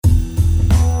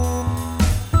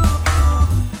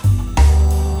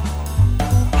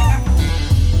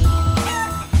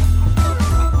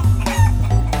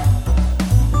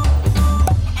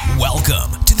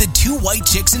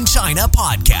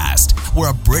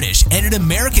where a British and an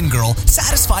American girl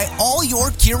satisfy all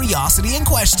your curiosity and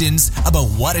questions about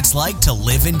what it's like to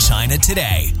live in China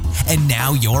today. And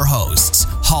now your hosts,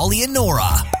 Holly and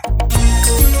Nora.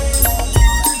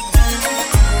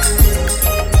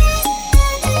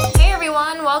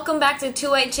 Welcome back to Two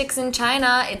White Chicks in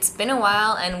China. It's been a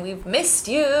while and we've missed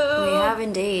you. We have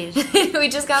indeed. We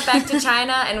just got back to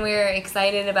China and we're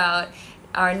excited about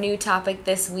our new topic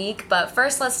this week. But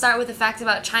first, let's start with a fact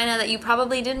about China that you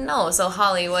probably didn't know. So,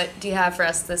 Holly, what do you have for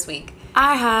us this week?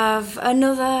 I have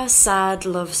another sad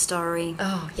love story.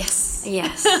 Oh, yes.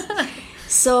 Yes.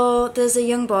 So, there's a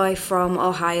young boy from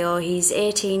Ohio. He's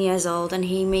 18 years old and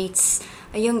he meets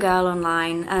a young girl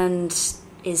online and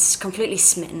is completely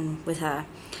smitten with her.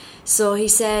 So he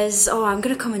says, I'm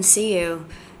going to come and see you.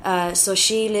 So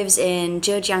she lives in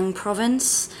Zhejiang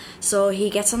province. So he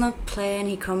gets on a plane,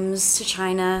 he comes to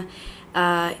China,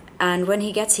 and when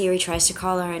he gets here, he tries to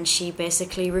call her, and she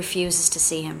basically refuses to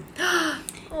see him.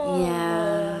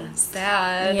 Yeah.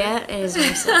 Sad. Yeah, it is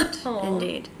very sad,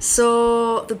 indeed.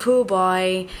 So the poor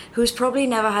boy, who's probably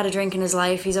never had a drink in his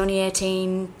life, he's only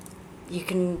 18,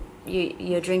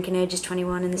 your drinking age is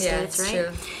 21 in the States, right?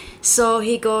 True. So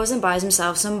he goes and buys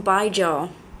himself some baijiu.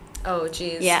 Oh,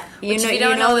 jeez. Yeah. You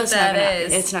don't know what that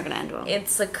is. It's not going to end well.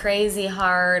 It's a crazy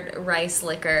hard rice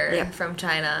liquor from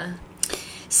China.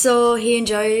 So he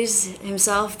enjoys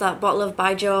himself that bottle of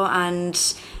baijiu,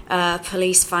 and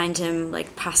police find him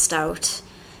passed out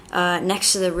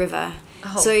next to the river.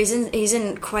 Oh. So he's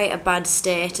in quite a bad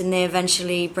state, and they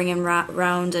eventually bring him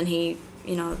round, and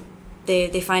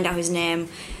they find out his name.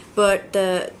 But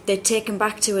they take him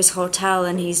back to his hotel,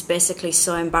 and he's basically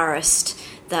so embarrassed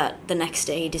that the next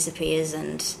day he disappears.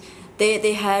 And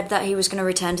they heard that he was going to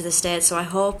return to the States, so I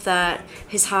hope that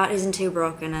his heart isn't too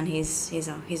broken and he's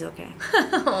okay.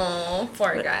 Oh,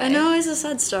 poor guy. I know, it's a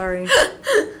sad story.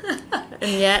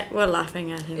 And yet we're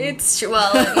laughing at him. It's true.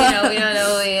 Well, we don't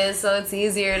know who he is, so it's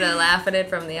easier to laugh at it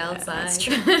from the outside. That's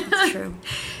true. That's true.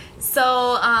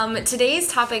 So, today's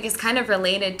topic is kind of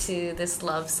related to this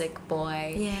lovesick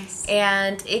boy. Yes.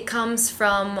 And it comes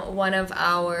from one of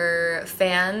our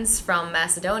fans from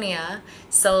Macedonia.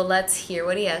 So let's hear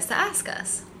what he has to ask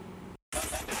us.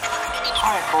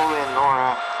 Hi, Holly and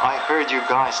Nora. I heard you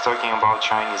guys talking about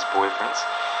Chinese boyfriends,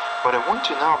 but I want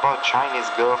to know about Chinese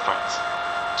girlfriends.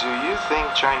 Do you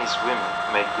think Chinese women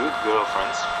make good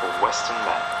girlfriends for Western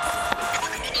men?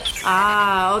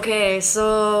 Okay,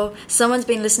 so someone's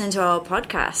been listening to our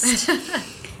podcast.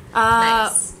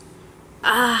 Nice.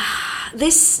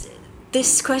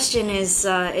 This question is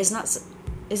not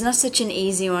such an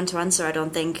easy one to answer, I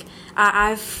don't think.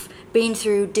 I've been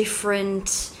through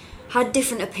had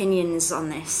different opinions on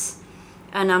this,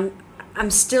 and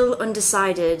I'm still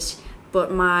undecided,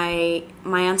 but my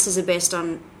answers are based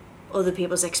on other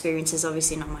people's experiences,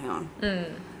 obviously not my own.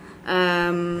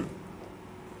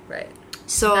 Right.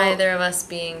 So, neither of us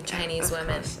being Chinese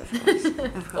women.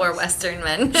 Of course. Or Western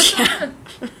men.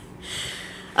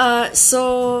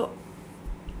 So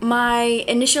my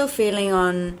initial feeling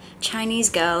on Chinese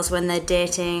girls when they're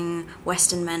dating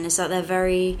Western men is that they're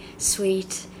very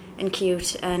sweet and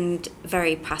cute and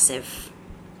very passive.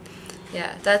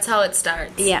 Yeah, that's how it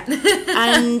starts. Yeah.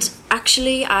 And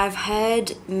actually I've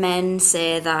heard men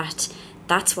say that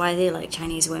that's why they like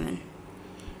Chinese women.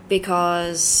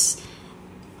 Because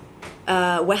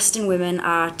Western women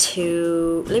are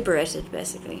too liberated,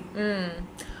 basically.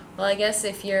 Well, I guess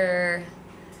if you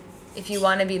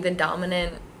want to be the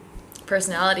dominant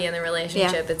personality in the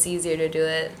relationship, it's easier to do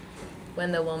it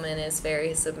when the woman is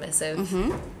very submissive.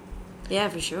 Mm-hmm. Yeah,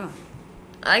 for sure.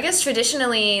 I guess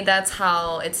traditionally that's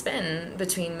how it's been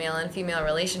between male and female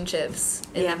relationships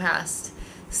in the past.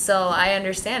 So I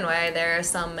understand why there are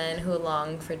some men who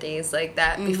long for days like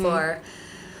that before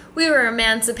we were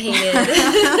emancipated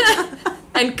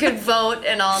and could vote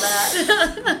and all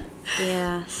that.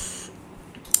 Yes.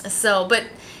 So, but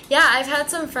yeah, I've had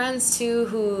some friends too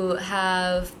who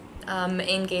have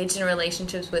engaged in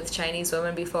relationships with Chinese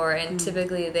women before, and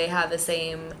typically they have the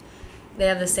same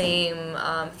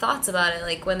thoughts about it.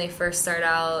 Like when they first start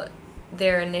out,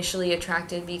 they're initially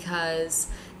attracted because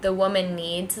the woman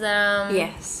needs them.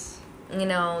 Yes.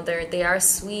 They are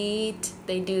sweet.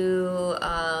 They do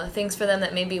things for them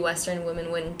that maybe Western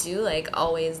women wouldn't do, like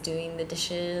always doing the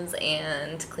dishes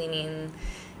and cleaning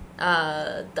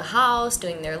the house,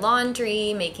 doing their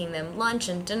laundry, making them lunch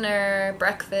and dinner,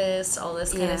 breakfast, all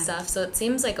this kind of stuff. So it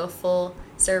seems like a full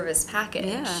service package.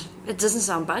 Yeah, it doesn't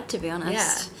sound bad, to be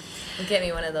honest. Yeah, get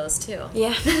me one of those too.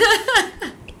 Yeah.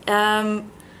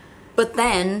 But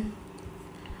then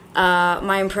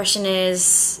my impression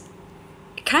is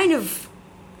kind of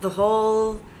the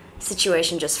whole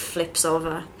situation just flips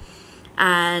over.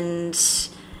 and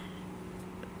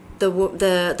the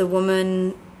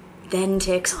woman then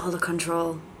takes all the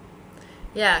control.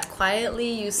 Yeah, quietly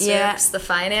usurps the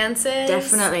finances.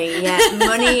 Definitely, yeah.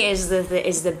 Money is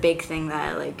the big thing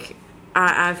there. Like,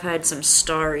 I've heard some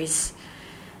stories.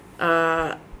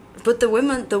 But the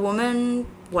woman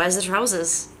wears the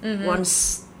trousers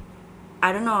once.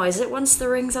 I don't know. Is it once the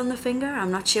ring's on the finger? I'm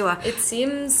not sure. It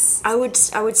seems. I would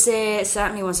say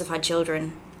certainly once I've had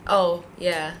children. Oh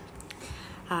yeah.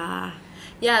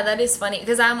 Yeah, that is funny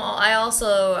because I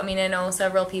know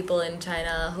several people in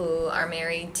China who are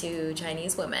married to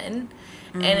Chinese women,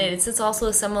 and it's also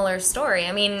a similar story.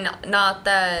 I mean, not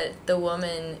that the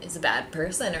woman is a bad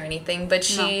person or anything, but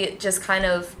she just kind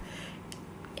of,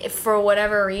 for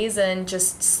whatever reason,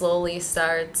 just slowly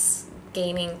starts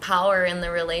gaining power in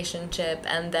the relationship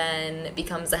and then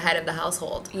becomes the head of the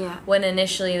household. Yeah. When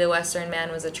initially the Western man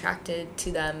was attracted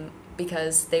to them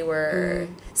because they were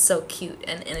so cute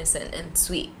and innocent and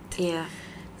sweet. Yeah.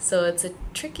 So it's a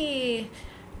tricky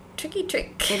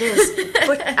trick. It is.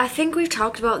 But I think we've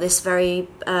talked about this very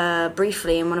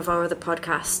briefly in one of our other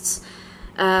podcasts.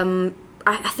 I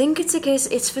think it's a case,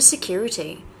 it's for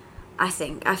security. I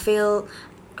feel,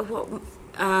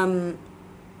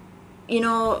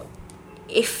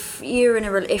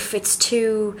 if it's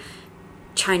two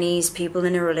Chinese people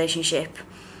in a relationship,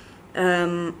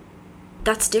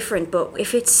 that's different. But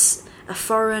if it's a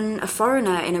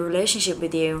foreigner in a relationship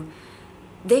with you,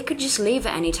 they could just leave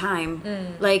at any time.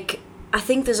 Like, I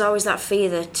think there's always that fear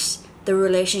that the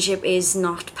relationship is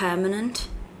not permanent.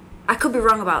 I could be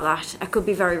wrong about that. I could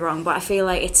be very wrong, but I feel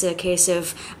like it's a case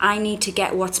of I need to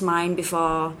get what's mine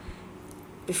before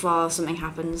something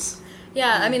happens.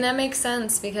 Yeah, I mean, that makes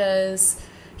sense because,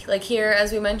 like, here,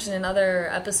 as we mentioned in another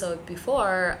episode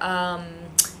before,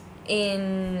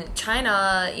 in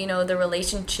China, the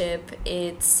relationship,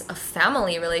 it's a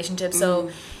family relationship,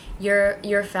 so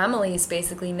your families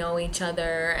basically know each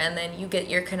other, and then you get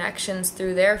your connections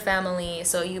through their family,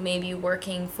 so you may be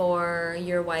working for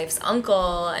your wife's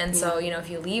uncle, and so, if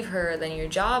you leave her, then your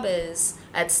job is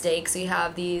at stake, so you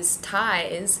have these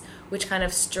ties which kind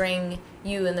of string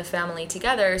you and the family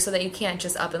together so that you can't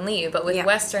just up and leave. But with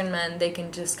Western men, they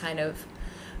can just kind of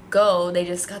go. They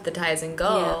just cut the ties and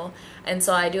go. Yeah. And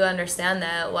so I do understand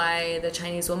that, why the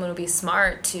Chinese woman would be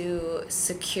smart to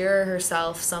secure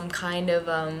herself some kind of,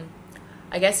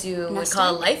 I guess you would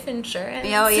call it life insurance.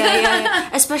 Yeah.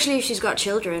 Especially if she's got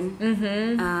children.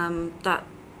 That,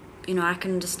 I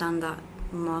can understand that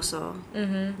more so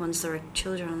once there are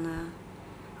children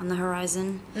on the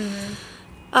horizon.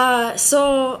 I've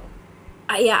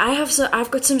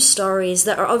got some stories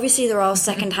that are obviously they're all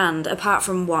secondhand, apart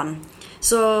from one.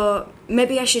 So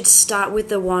maybe I should start with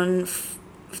the one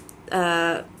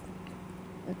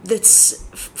that's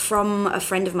from a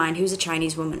friend of mine who's a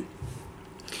Chinese woman,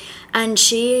 and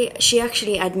she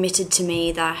actually admitted to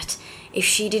me that if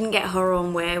she didn't get her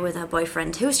own way with her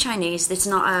boyfriend, who's Chinese, he's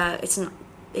not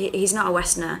a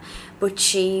Westerner, but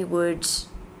she would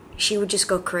just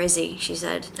go crazy, she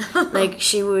said. Like,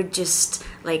 she would just,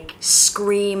 like,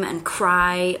 scream and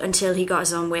cry until he got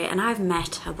his own way. And I've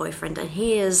met her boyfriend, and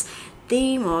he is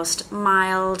the most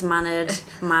mild-mannered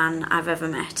man I've ever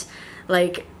met.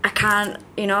 Like, I can't,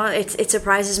 it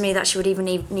surprises me that she would even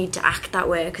need to act that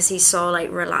way, because he's so, like,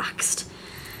 relaxed.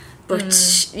 But,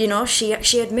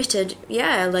 she admitted,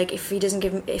 like,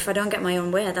 if I don't get my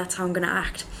own way, that's how I'm going to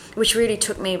act. Which really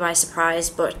took me by surprise,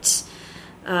 but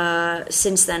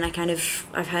since then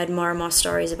I've heard more and more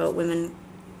stories about women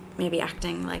maybe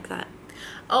acting like that.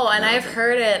 Oh, and I've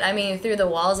heard it, through the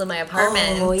walls of my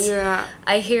apartment. Oh, yeah.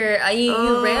 I hear,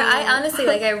 I honestly,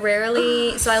 I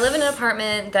rarely, so I live in an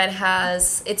apartment that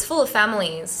it's full of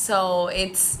families, so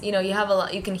it's, you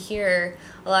have you can hear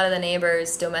a lot of the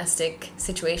neighbors' domestic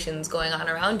situations going on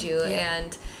around you,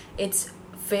 and it's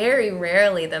very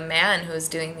rarely the man who's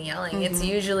doing the yelling. It's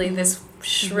usually this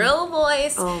shrill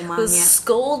voice who's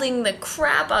scolding the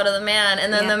crap out of the man,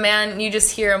 and then the man, you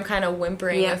just hear him kind of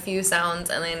whimpering a few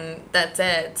sounds, and then that's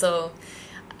it. So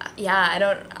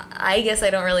I guess I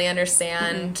don't really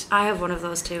understand. I have one of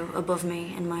those too above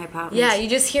me in my apartment. Yeah, you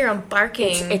just hear him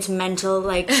barking. It's mental.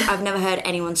 Like, I've never heard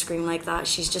anyone scream like that.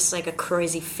 She's just like a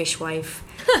crazy fishwife.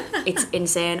 It's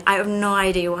insane. I have no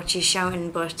idea what she's shouting,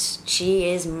 but she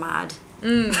is mad.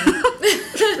 So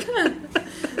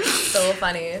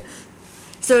funny.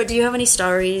 So, do you have any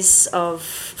stories of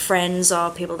friends or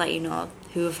people that you know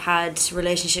who have had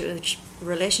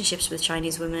relationships with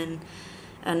Chinese women,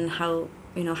 and how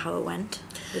it went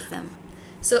with them?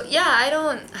 So, I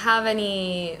don't have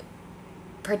any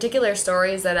particular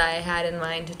stories that I had in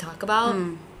mind to talk about.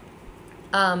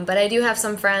 But I do have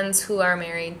some friends who are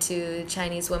married to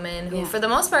Chinese women who, for the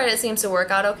most part, it seems to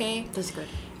work out okay. That's good.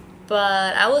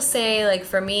 But I will say, like,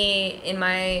 for me, in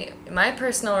my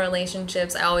personal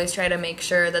relationships, I always try to make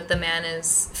sure that the man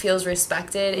feels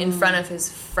respected in front of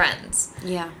his friends.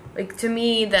 Yeah. Like, to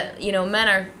me, that, men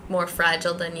are more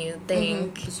fragile than you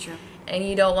think. That's true. And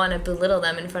you don't want to belittle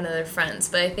them in front of their friends.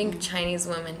 But I think Chinese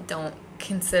women don't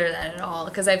consider that at all.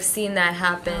 Because I've seen that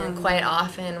happen quite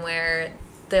often where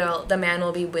the man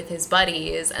will be with his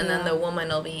buddies and then the woman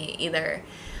will be either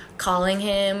calling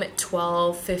him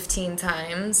 12, 15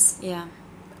 times. Yeah.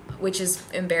 Which is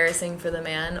embarrassing for the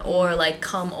man, or like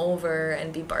come over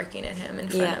and be barking at him in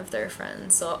front of their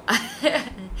friends. So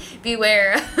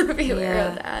beware of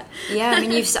that. Yeah, I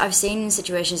mean, I've seen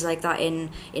situations like that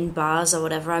in bars or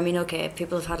whatever. I mean, okay,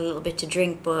 people have had a little bit to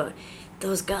drink, but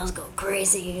those girls go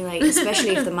crazy, like,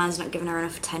 especially if the man's not giving her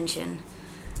enough attention.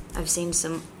 I've seen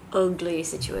some ugly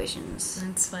situations.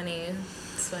 It's funny.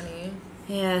 It's funny.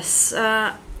 Yes.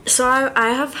 So I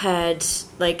have heard,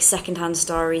 like, secondhand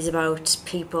stories about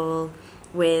people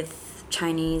with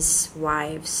Chinese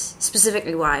wives,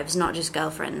 specifically wives, not just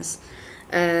girlfriends.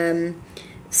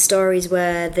 Stories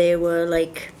where they were,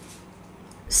 like,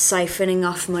 siphoning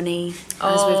off money,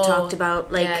 as we've talked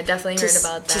about. Like, yeah, I definitely heard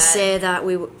about that. To say that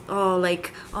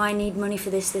I need money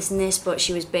for this, this, and this, but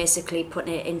she was basically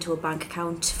putting it into a bank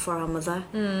account for her mother.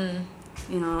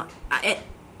 You know,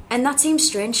 and that seems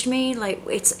strange to me. Like,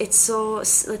 it's so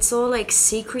like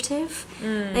secretive.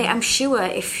 Like, I'm sure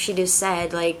if she'd have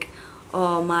said, like,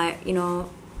 oh,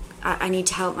 I need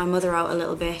to help my mother out a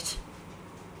little bit,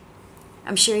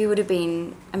 I'm sure he would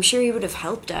have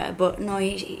helped her. But no,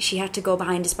 she had to go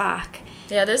behind his back.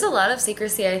 Yeah, there's a lot of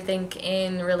secrecy, I think,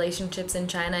 in relationships in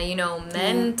China.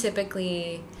 Men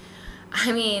typically,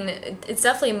 I mean, it's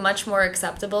definitely much more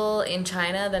acceptable in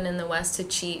China than in the West to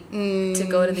cheat, to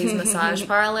go to these massage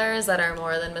parlors that are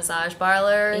more than massage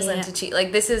parlors, and to cheat.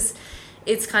 Like,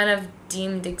 it's kind of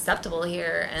deemed acceptable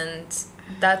here, and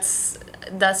that's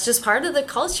just part of the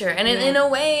culture. And in a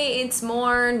way, it's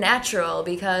more natural,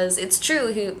 because it's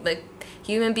true,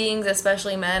 human beings,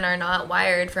 especially men, are not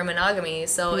wired for monogamy,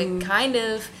 so it kind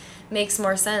of makes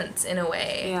more sense in a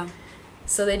way. Yeah.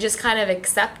 So they just kind of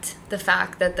accept the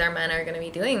fact that their men are going to be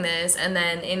doing this, and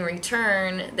then in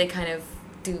return, they kind of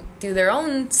do their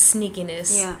own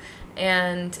sneakiness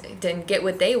and then get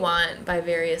what they want by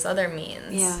various other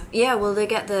means. Yeah. Yeah, well, they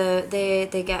get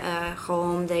they get a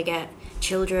home, they get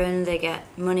children, they get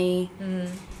money.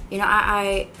 You know,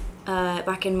 I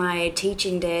back in my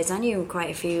teaching days, I knew quite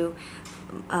a few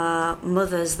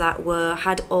mothers that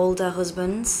had older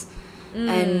husbands.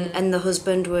 And the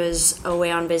husband was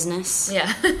away on business.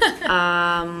 Yeah.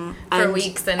 For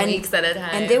weeks and weeks at a time.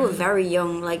 And they were very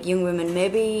young, like young women.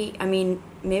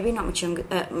 Maybe not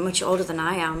much older than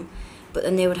I am. But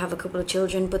then they would have a couple of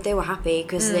children. But they were happy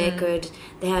because they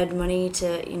had money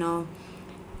to,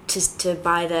 to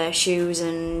buy their shoes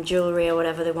and jewelry or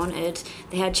whatever they wanted.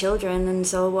 They had children, and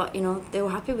so they were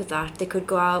happy with that. They could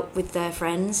go out with their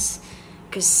friends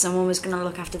because someone was going to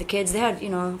look after the kids. They had,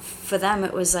 for them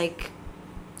it was like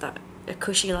a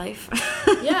cushy life.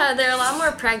 Yeah, they're a lot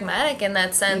more pragmatic in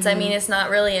that sense. I mean, it's not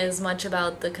really as much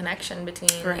about the connection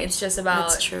between. Right. It's just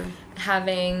about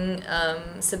having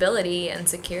stability and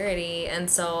security, and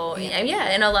so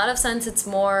in a lot of sense, it's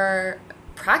more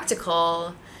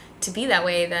practical to be that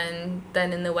way than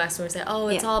in the West, where we say, oh,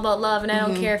 it's all about love, and I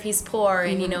don't care if he's poor,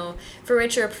 and for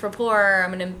rich or for poor,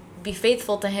 I'm gonna be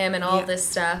faithful to him, and all this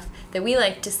stuff that we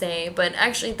like to say. But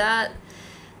actually,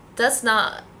 that's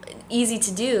not easy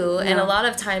to do, and a lot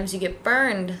of times you get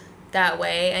burned that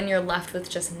way, and you're left with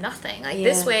just nothing. Like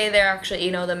this way, they're actually,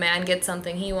 the man gets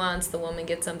something he wants, the woman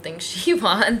gets something she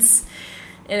wants,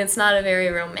 and it's not a very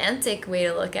romantic way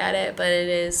to look at it, but it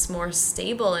is more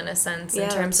stable in a sense in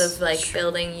terms of like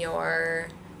building your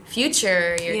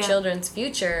future, your children's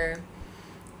future.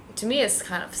 To me, it's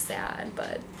kind of sad,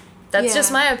 but that's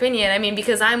just my opinion. I mean,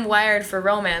 because I'm wired for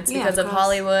romance because of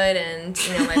Hollywood and,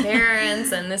 my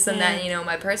parents and this and that,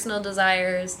 my personal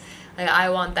desires. Like, I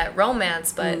want that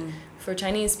romance, but for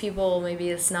Chinese people, maybe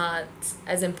it's not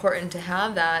as important to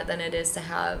have that than it is to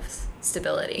have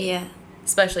stability. Yeah.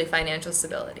 Especially financial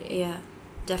stability. Yeah,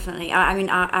 definitely. I mean,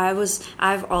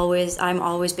 I'm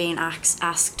always being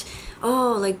asked,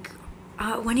 oh, like,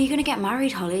 when are you going to get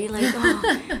married, Holly? Like,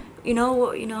 oh,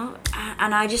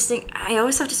 and I just think, I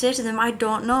always have to say to them, I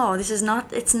don't know. I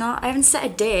haven't set a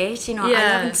date, I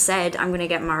haven't said I'm going to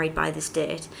get married by this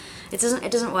date. It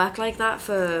doesn't work like that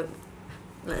for,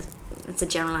 it's a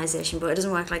generalization, but it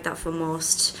doesn't work like that for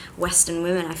most Western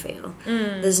women, I feel.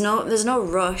 There's no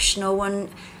rush. No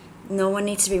one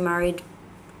needs to be married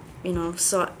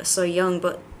so young,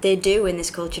 but they do in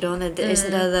this culture, don't they? Isn't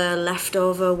there the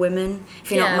leftover women?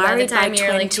 If you're not married by the time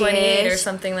you're like 28 or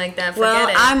something like that, forget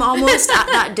it. I'm almost at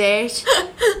that date.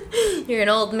 You're an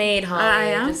old maid, Holly. I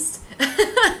am.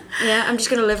 Yeah, I'm just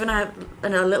gonna live in a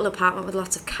little apartment with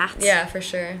lots of cats. Yeah, for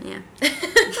sure. Yeah.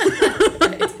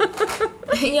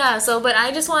 Yeah. So, but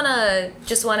I just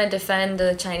wanna defend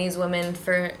the Chinese women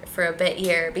for a bit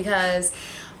here, because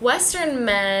Western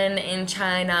men in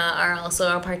China are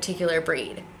also a particular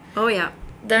breed. Oh yeah.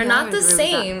 They're not the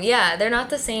same. Yeah, they're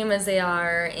not the same as they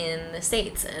are in the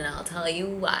States, and I'll tell you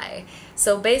why.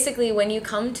 So basically, when you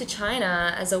come to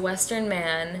China as a Western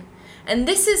man, and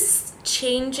this is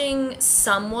changing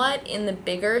somewhat in the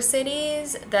bigger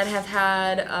cities that have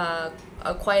had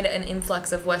quite an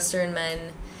influx of Western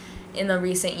men in the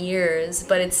recent years,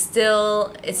 but it's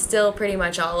still pretty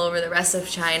much all over the rest of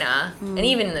China, and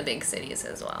even in the big cities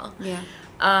as well. Yeah.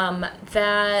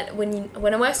 That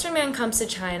when a Western man comes to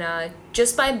China,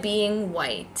 just by being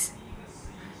white,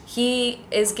 he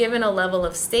is given a level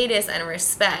of status and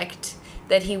respect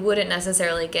that he wouldn't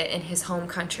necessarily get in his home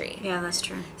country. Yeah, that's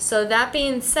true. So that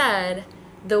being said,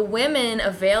 the women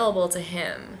available to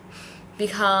him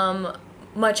become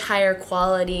much higher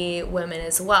quality women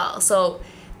as well. So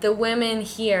the women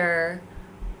here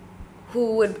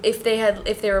who would, if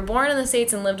they were born in the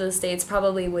States and lived in the States,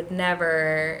 probably would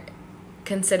never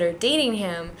consider dating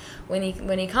him. When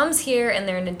he comes here and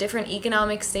they're in a different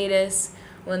economic status,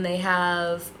 when they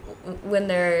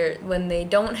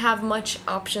don't have much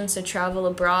options to travel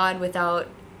abroad without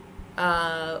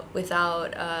an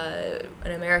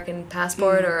American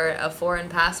passport or a foreign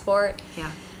passport,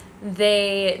 yeah,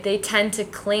 they tend to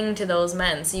cling to those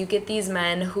men. So you get these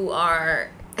men who are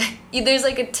there's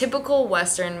like a typical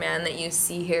Western man that you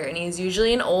see here, and he's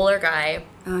usually an older guy.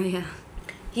 Oh yeah.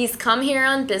 He's come here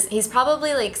on business. He's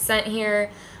probably like sent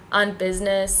here on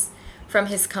business from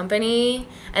his company,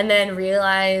 and then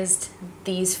realized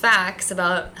these facts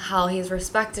about how he's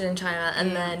respected in China,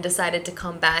 and then decided to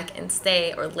come back and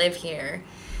stay or live here.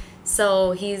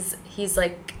 So he's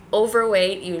like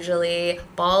overweight, usually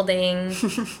balding,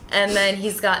 and then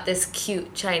he's got this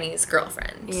cute Chinese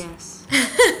girlfriend. Yes.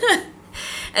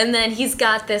 And then he's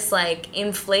got this like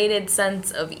inflated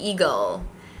sense of ego,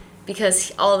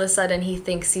 because all of a sudden he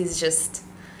thinks he's just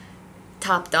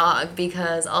top dog,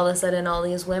 because all of a sudden all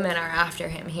these women are after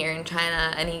him here in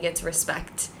China, and he gets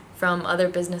respect from other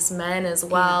businessmen as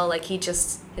well. Like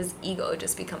his ego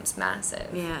just becomes massive.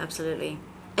 Yeah, absolutely.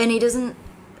 And he doesn't,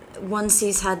 once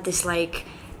he's had this like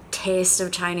taste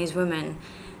of Chinese women,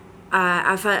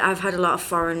 I've had a lot of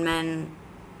foreign men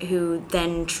who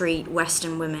then treat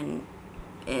Western women,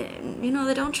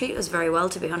 they don't treat us very well,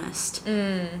 to be honest.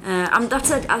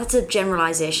 That's a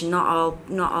generalization. Not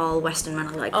all Western men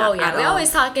are like that. Oh yeah, we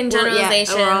always talk in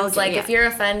generalizations. If you're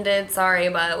offended, sorry,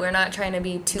 but we're not trying to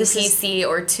be too PC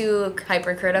or too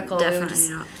hypercritical. Definitely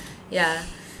not. Yeah.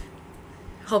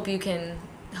 Hope you can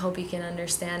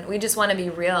understand. We just want to be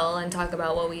real and talk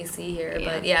about what we see here.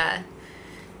 Yeah. But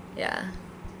yeah,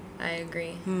 I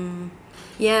agree.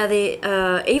 Yeah, they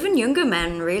even younger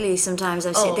men, really, sometimes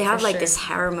I've seen they have like this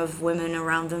harem of women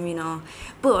around them,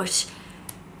 But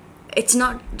it's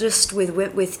not just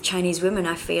with Chinese women.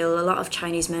 I feel a lot of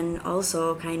Chinese men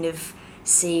also kind of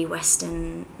see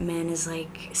Western men as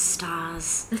like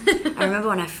stars. I remember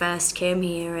when I first came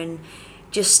here, and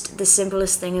just the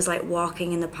simplest thing is like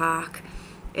walking in the park,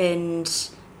 and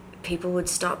people would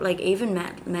stop, like even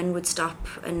men would stop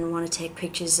and want to take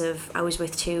pictures of, I was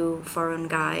with two foreign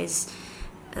guys.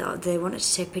 They wanted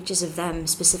to take pictures of them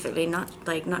specifically, not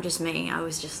just me. I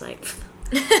was just like,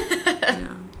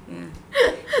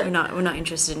 we're not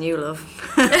interested in you, love.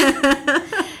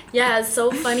 Yeah, it's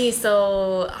so funny.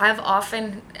 So I've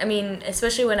often,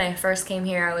 especially when I first came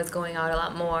here, I was going out a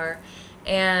lot more,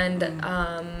 and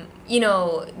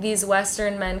these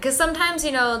Western men, because sometimes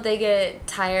they get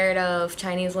tired of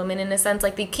Chinese women, in a sense,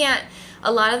 like they can't.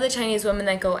 A lot of the Chinese women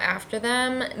that go after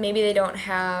them, maybe they don't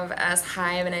have as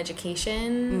high of an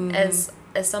education as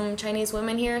some Chinese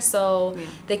women here, so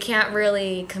they can't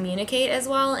really communicate as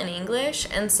well in English,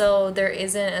 and so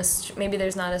there's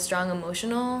not a strong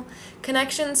emotional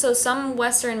connection. So some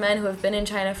Western men who have been in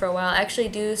China for a while actually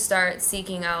do start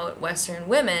seeking out Western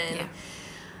women. Yeah.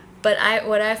 But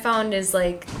what I found is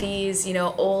like these,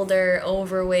 older,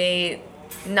 overweight,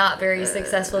 not very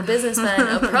successful businessmen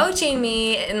approaching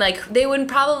me, and like they would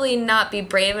probably not be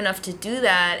brave enough to do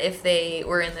that if they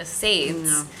were in the States.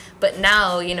 No. But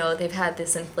now, you know, they've had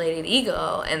this inflated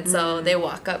ego, and so they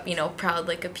walk up, you know, proud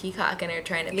like a peacock, and are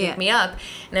trying to pick me up.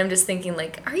 And I'm just thinking,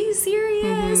 like, are you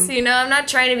serious? You know, I'm not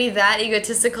trying to be that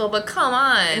egotistical, but come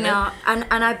on. No, and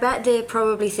I bet they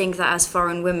probably think that as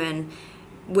foreign women,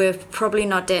 we're probably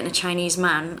not dating a Chinese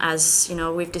man, as, you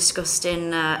know, we've discussed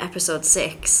in episode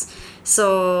 6.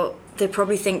 So they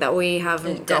probably think that we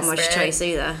haven't got much choice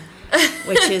either,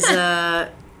 which is...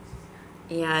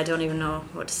 yeah, I don't even know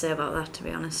what to say about that, to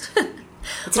be honest.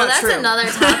 It's well, that's true. another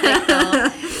topic, though.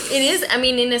 It is, I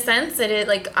mean, in a sense, it is,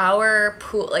 like, our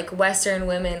pool, like, Western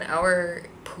women, our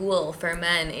pool for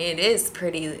men, it is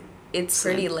pretty, it's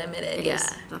pretty limited. It is,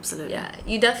 absolutely. Yeah,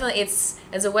 you definitely, it's,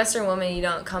 as a Western woman, you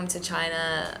don't come to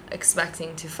China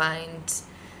expecting to find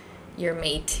your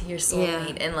mate, your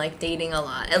soulmate, and, like, dating a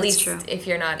lot. At least true. if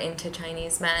you're not into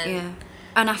Chinese men. Yeah,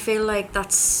 and I feel like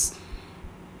that's...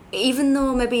 Even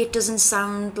though maybe it doesn't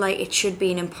sound like it should be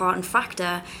an important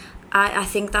factor, I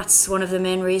think that's one of the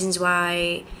main reasons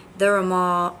why there are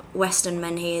more Western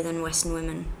men here than Western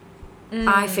women.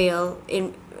 I feel,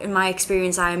 in my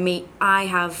experience, I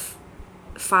have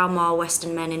far more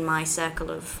Western men in my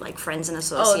circle of like friends and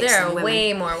associates. Oh, there are than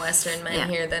way more Western men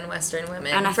here than Western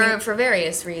women, and for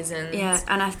various reasons. Yeah,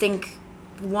 and I think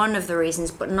one of the reasons,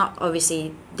 but not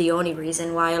obviously the only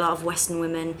reason, why a lot of Western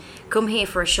women come here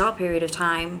for a short period of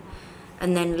time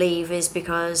and then leave is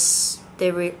because they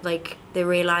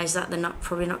realize that they're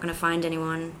probably not going to find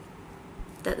anyone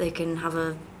that they can have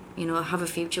a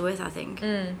future with, I think.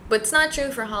 But it's not true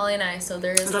for Holly and I, so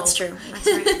there is That's hope. true. That's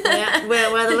right. Yeah,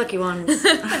 we're the lucky ones.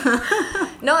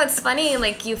 No, it's funny,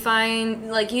 like, you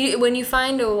find, like, when you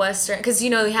find a Western, because,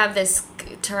 you know, you have this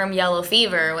term yellow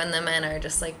fever when the men are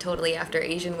just, like, totally after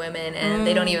Asian women, and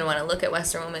they don't even want to look at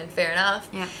Western women, fair enough.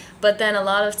 Yeah. But then a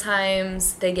lot of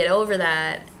times they get over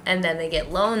that, and then they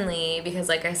get lonely because,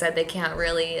 like I said, they can't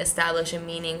really establish a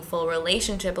meaningful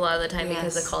relationship a lot of the time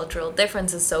because the cultural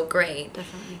difference is so great.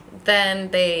 Definitely. Then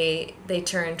they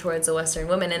turn towards a Western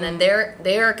woman, and then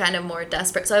they're kind of more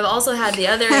desperate. So I've also had the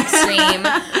other extreme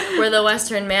where the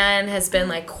Western man has been,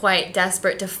 like, quite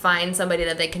desperate to find somebody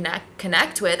that they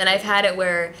connect with, and I've had it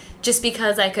where just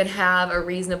because I could have a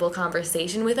reasonable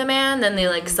conversation with a man, then they,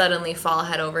 like, suddenly fall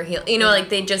head over heels. You know, like,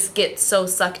 they just get so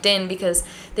sucked in because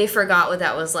they forgot what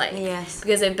that was like. Yes.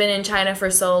 Because they've been in China for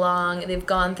so long, they've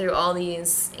gone through all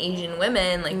these Asian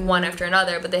women, like, one after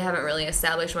another, but they haven't really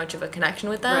established much of a connection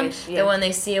with them. Right, yeah. That when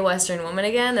they see a Western woman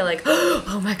again, they're like,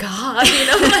 oh my God, you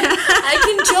know, like, I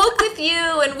can joke with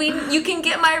you, and you can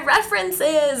get my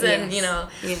references, and, you know,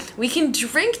 we can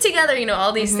drink together, you know,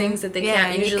 all these things that they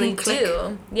can't usually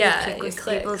do. Yeah, you click with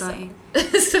people, don't you?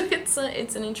 So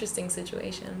it's an interesting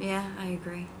situation. Yeah, I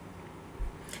agree.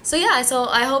 So yeah, so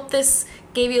I hope this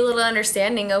gave you a little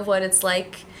understanding of what it's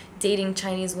like dating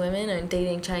Chinese women and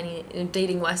dating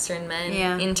Western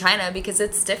men in China, because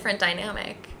it's different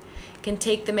dynamic. You can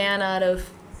take the man out of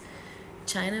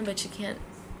China, but you can't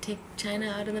take China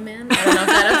out of the man. I don't know if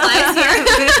that applies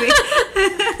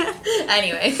here.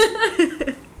 Anyway.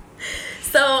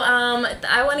 So,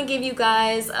 I want to give you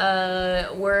guys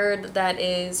a word that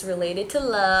is related to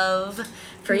love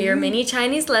for your mini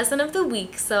Chinese lesson of the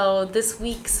week. So, this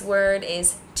week's word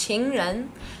is 情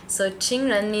人. So, 情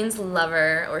人 means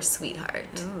lover or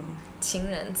sweetheart. Ooh. 情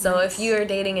人. So, if you are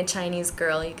dating a Chinese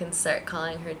girl, you can start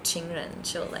calling her 情人.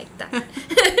 She'll like that.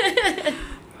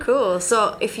 Cool.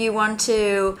 So, if you want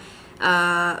to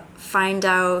find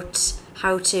out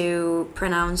how to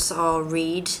pronounce or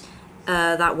read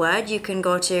that word, you can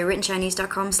go to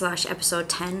writtenchinese.com/episode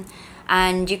 10,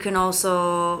 and you can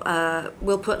also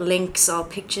we'll put links or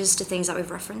pictures to things that we've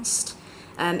referenced,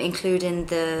 including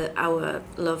our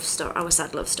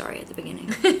sad love story at the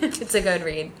beginning. It's a good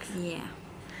read. Yeah.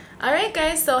 All right,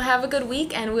 guys, so have a good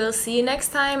week, and we'll see you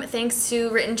next time. Thanks to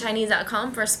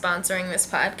writtenchinese.com for sponsoring this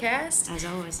podcast. As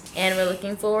always. And we're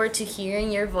looking forward to hearing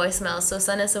your voicemails, so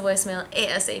send us a voicemail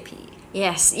ASAP.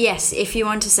 Yes. If you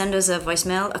want to send us a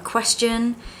voicemail, a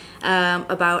question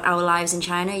about our lives in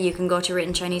China, you can go to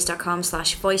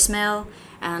writtenchinese.com/voicemail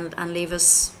and leave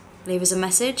us a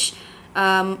message.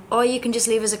 Or you can just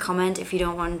leave us a comment if you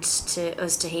don't want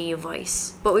us to hear your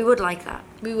voice. But we would like that.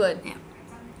 We would. Yeah.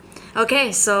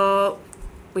 Okay, so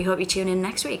we hope you tune in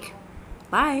next week.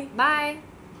 Bye. Bye.